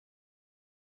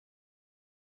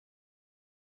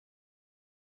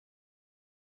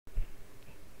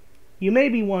You may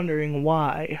be wondering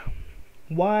why.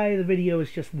 Why the video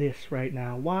is just this right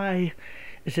now. Why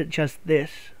is it just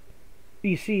this?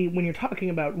 You see, when you're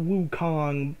talking about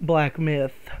Wukong Black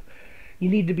Myth, you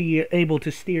need to be able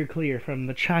to steer clear from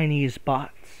the Chinese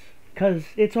bots. Because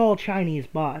it's all Chinese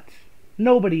bots.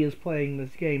 Nobody is playing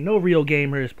this game. No real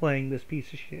gamer is playing this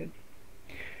piece of shit.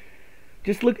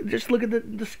 Just look at the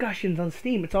discussions on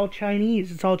Steam. It's all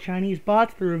Chinese. It's all Chinese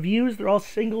bots. The reviews, they're all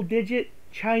single-digit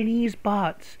Chinese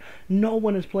bots. No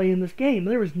one is playing this game.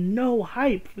 There is no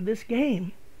hype for this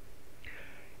game.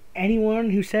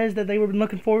 Anyone who says that they were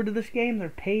looking forward to this game, they're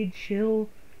paid shill.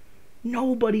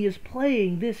 Nobody is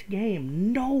playing this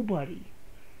game. Nobody.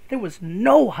 There was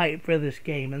no hype for this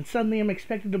game, and suddenly I'm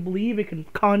expected to believe it can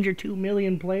conjure 2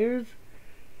 million players?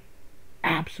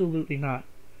 Absolutely not.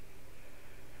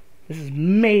 This is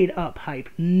made up hype.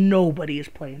 Nobody is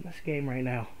playing this game right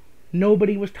now.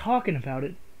 Nobody was talking about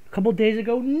it. A couple days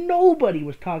ago, nobody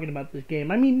was talking about this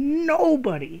game. I mean,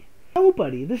 nobody.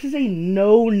 Nobody. This is a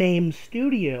no-name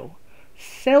studio.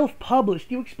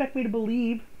 Self-published. You expect me to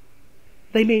believe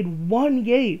they made one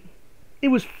game? It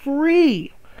was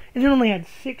free. And it only had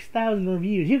 6,000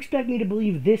 reviews. You expect me to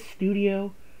believe this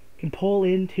studio can pull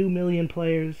in 2 million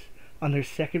players on their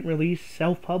second release,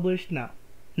 self-published? No.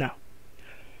 No.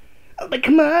 Oh, but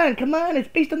come on, it's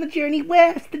based on the Journey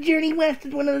West. The Journey West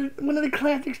is one of the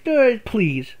classic stories.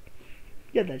 Please,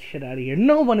 get that shit out of here.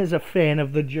 No one is a fan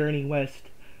of the Journey West.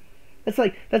 That's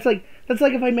like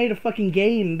if I made a fucking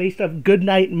game based off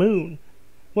Goodnight Moon.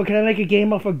 What, can I make a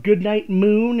game off of Goodnight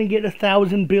Moon and get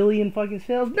 1,000 billion fucking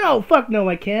sales? No, fuck no,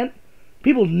 I can't.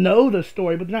 People know the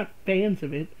story, but they're not fans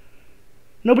of it.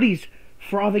 Nobody's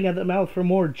frothing at the mouth for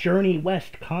more Journey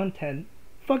West content.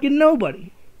 Fucking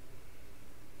nobody.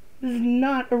 This is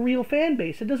not a real fan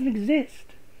base. It doesn't exist.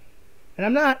 And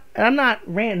I'm not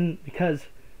ranting because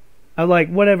of like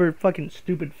whatever fucking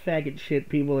stupid faggot shit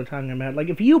people are talking about. Like,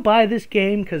 if you buy this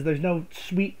game because there's no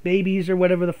sweet babies or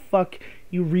whatever the fuck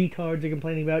you retards are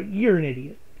complaining about, you're an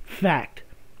idiot. Fact.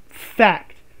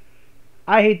 Fact.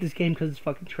 I hate this game because it's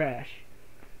fucking trash.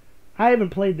 I haven't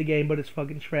played the game, but it's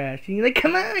fucking trash. And you're like,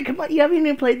 come on, you haven't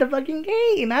even played the fucking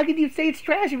game. How can you say it's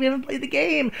trash if you haven't played the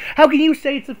game? How can you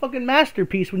say it's a fucking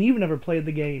masterpiece when you've never played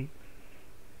the game?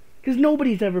 Because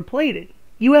nobody's ever played it.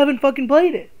 You haven't fucking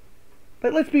played it.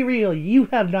 But let's be real, you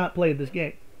have not played this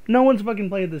game. No one's fucking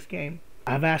played this game.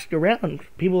 I've asked around,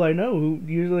 people I know who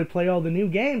usually play all the new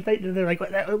games, they're like,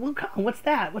 what's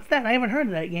that? What's that? I haven't heard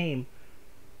of that game.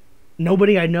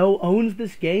 Nobody I know owns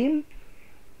this game?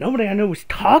 Nobody I know is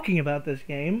talking about this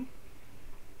game.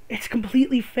 It's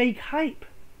completely fake hype.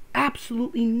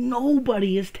 Absolutely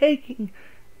nobody is taking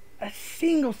a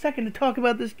single second to talk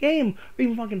about this game or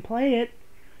even fucking play it.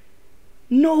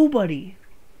 Nobody.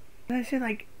 And I say,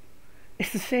 like,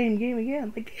 it's the same game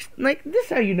again. Like this is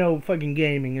how you know fucking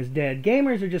gaming is dead.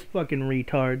 Gamers are just fucking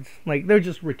retards. Like, they're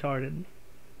just retarded.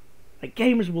 Like,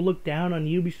 gamers will look down on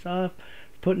Ubisoft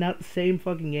putting out the same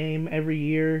fucking game every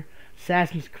year.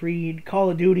 Assassin's Creed, Call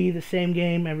of Duty, the same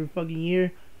game every fucking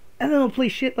year. And then they'll play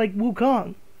shit like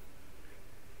Wukong.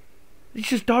 It's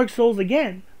just Dark Souls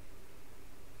again.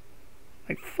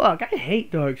 Like, fuck, I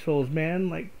hate Dark Souls, man.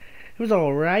 Like, it was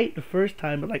alright the first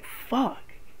time, but like, fuck.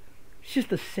 It's just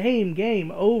the same game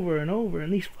over and over,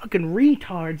 and these fucking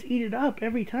retards eat it up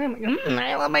every time. Like,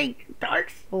 I love my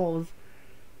Dark Souls.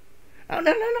 Oh,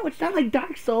 no, it's not like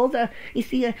Dark Souls. You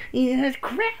see, it has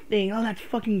crafting. Oh, that's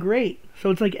fucking great. So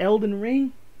it's like Elden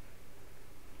Ring?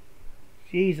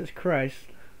 Jesus Christ.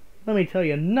 Let me tell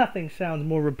you, nothing sounds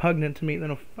more repugnant to me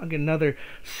than a fucking another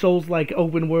Souls-like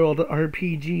open-world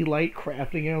RPG light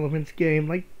crafting elements game.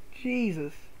 Like,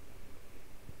 Jesus.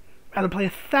 I'd rather play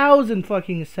 1,000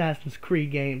 fucking Assassin's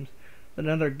Creed games than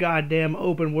another goddamn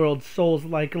open-world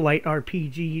Souls-like light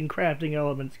RPG and crafting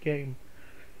elements game.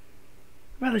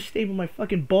 I'd rather staple my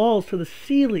fucking balls to the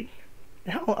ceiling.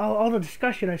 All the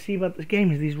discussion I see about this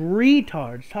game is these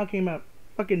retards talking about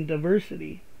fucking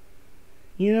diversity.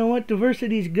 You know what?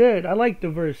 Diversity's good. I like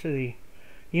diversity.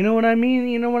 You know what I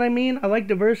mean? I like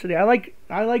diversity. I like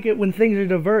it when things are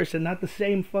diverse and not the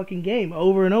same fucking game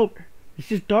over and over. It's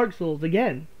just Dark Souls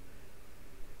again.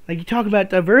 Like, you talk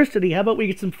about diversity, how about we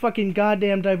get some fucking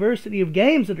goddamn diversity of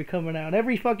games that are coming out?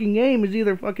 Every fucking game is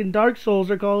either fucking Dark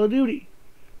Souls or Call of Duty.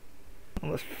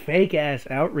 All this fake-ass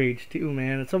outrage, too,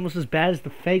 man. It's almost as bad as the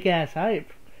fake-ass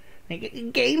hype.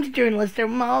 Like, games journalists are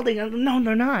malding. No,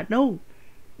 they're not.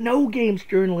 No games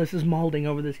journalist is malding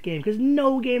over this game, because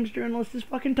no games journalist is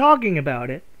fucking talking about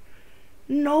it.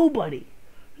 Nobody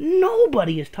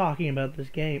is talking about this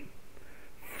game.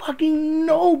 Fucking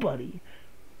nobody.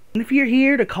 And if you're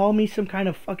here to call me some kind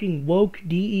of fucking woke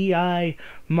DEI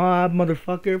mob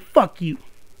motherfucker, fuck you.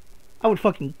 I would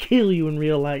fucking kill you in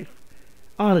real life.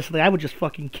 Honestly, I would just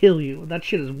fucking kill you. That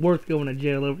shit is worth going to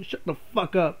jail over. Shut the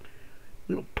fuck up,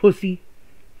 little pussy.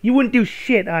 You wouldn't do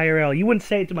shit, IRL. You wouldn't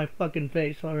say it to my fucking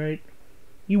face, alright?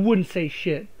 You wouldn't say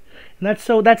shit. And that's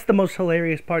the most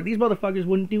hilarious part. These motherfuckers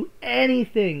wouldn't do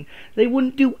anything. They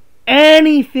wouldn't do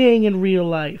anything in real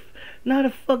life. Not a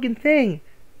fucking thing.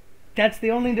 That's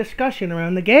the only discussion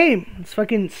around the game. It's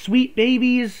fucking sweet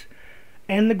babies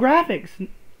and the graphics.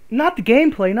 Not the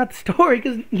gameplay, not the story,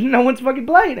 because no one's fucking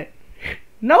playing it.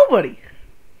 Nobody.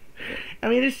 I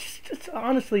mean, it's just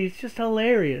honestly, it's just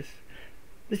hilarious.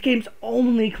 This game's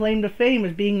only claim to fame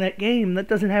is being that game that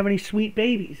doesn't have any sweet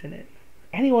babies in it.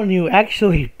 Anyone who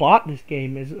actually bought this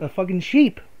game is a fucking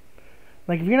sheep.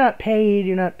 Like, if you're not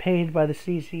paid by the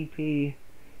CCP.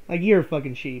 Like, you're a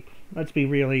fucking sheep. Let's be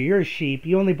real here. You're a sheep.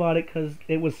 You only bought it because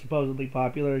it was supposedly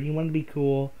popular. You wanted to be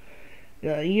cool.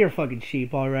 You're a fucking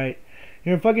sheep, alright?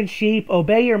 You're a fucking sheep.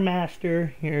 Obey your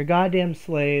master. You're a goddamn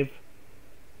slave.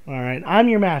 Alright, I'm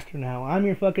your master now. I'm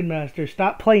your fucking master.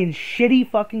 Stop playing shitty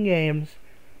fucking games.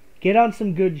 Get on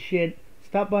some good shit.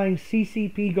 Stop buying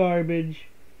CCP garbage.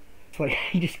 It's like,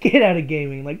 just get out of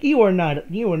gaming. Like, you are not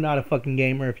a fucking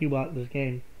gamer if you bought this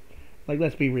game. Like,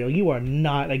 let's be real. You are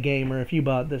not a gamer if you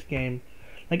bought this game.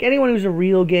 Like, anyone who's a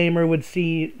real gamer would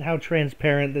see how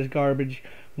transparent this garbage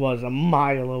was a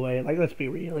mile away. Like, let's be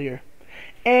real here.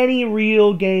 Any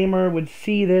real gamer would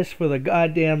see this for the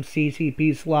goddamn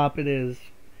CCP slop it is.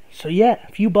 So yeah,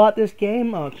 if you bought this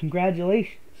game,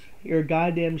 congratulations. You're a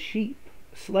goddamn sheep.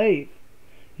 A slave.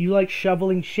 You like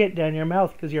shoveling shit down your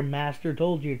mouth because your master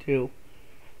told you to.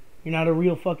 You're not a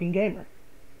real fucking gamer.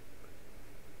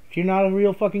 If you're not a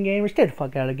real fucking gamer, stay the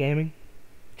fuck out of gaming.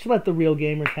 Just let the real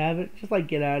gamers have it. Just like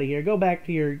get out of here. Go back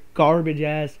to your garbage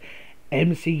ass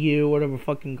MCU, whatever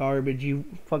fucking garbage you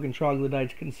fucking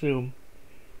troglodytes consume.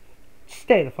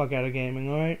 Stay the fuck out of gaming,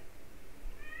 alright?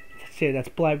 That's it. That's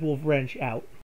Black Wolf Wrench out.